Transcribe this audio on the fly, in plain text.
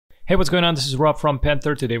Hey, what's going on? This is Rob from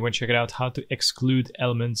Panther. Today we're going to check out how to exclude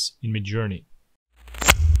elements in Midjourney.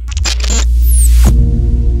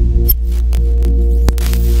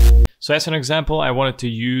 So as an example, I wanted to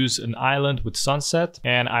use an island with sunset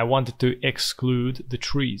and I wanted to exclude the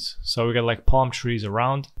trees. So we got like palm trees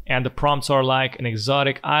around and the prompts are like an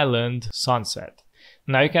exotic island sunset.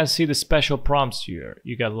 Now you can see the special prompts here.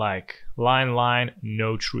 You got like line,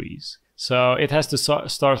 no trees. So it has to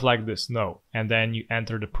start like this, no. And then you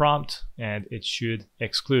enter the prompt and it should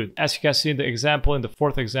exclude. As you can see in the example, in the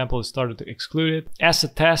fourth example, it started to exclude it. As a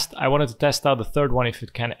test, I wanted to test out the third one if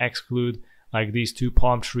it can exclude like these two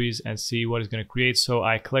palm trees and see what it's going to create. So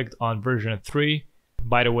I clicked on version 3.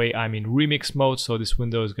 By the way, I'm in remix mode, so this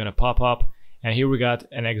window is going to pop up. And here we got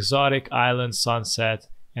an exotic island sunset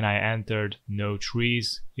and I entered no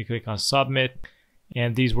trees. You click on submit.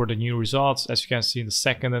 And these were the new results. As you can see in the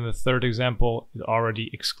second and the third example, it already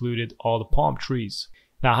excluded all the palm trees.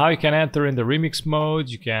 Now how you can enter in the remix mode,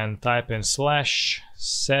 you can type in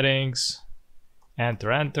 /settings,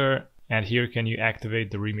 enter, and here can you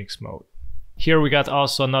activate the remix mode. Here we got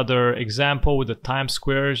also another example with the time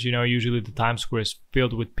squares. You know, usually the time square is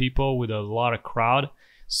filled with people with a lot of crowd.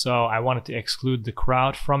 So I wanted to exclude the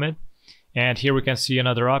crowd from it. And here we can see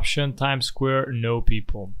another option, time square, no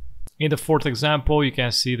people. In the fourth example, you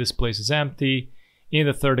can see this place is empty. In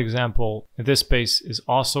the third example, this space is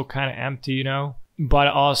also kind of empty, you know, but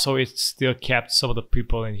also it still kept some of the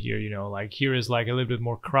people in here, you know, like here is like a little bit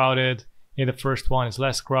more crowded. In the first one it's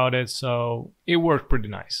less crowded, so it worked pretty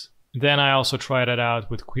nice. Then I also tried it out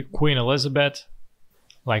with Queen Elizabeth,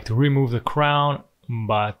 like to remove the crown,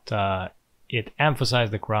 but it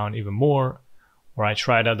emphasized the crown even more. Or I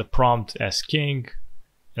tried out the prompt as king.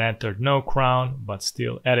 And entered no crown, but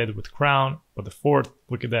still edited with crown. But the fourth,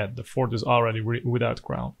 look at that, the fourth is already without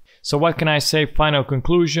crown. So what can I say? Final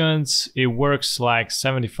conclusions, it works like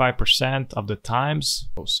 75% of the times.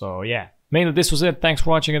 So yeah, mainly this was it. Thanks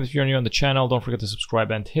for watching, and if you're new on the channel, don't forget to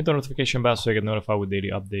subscribe and hit the notification bell so you get notified with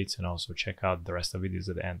daily updates, and also check out the rest of the videos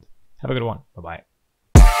at the end. Have a good one. Bye-bye.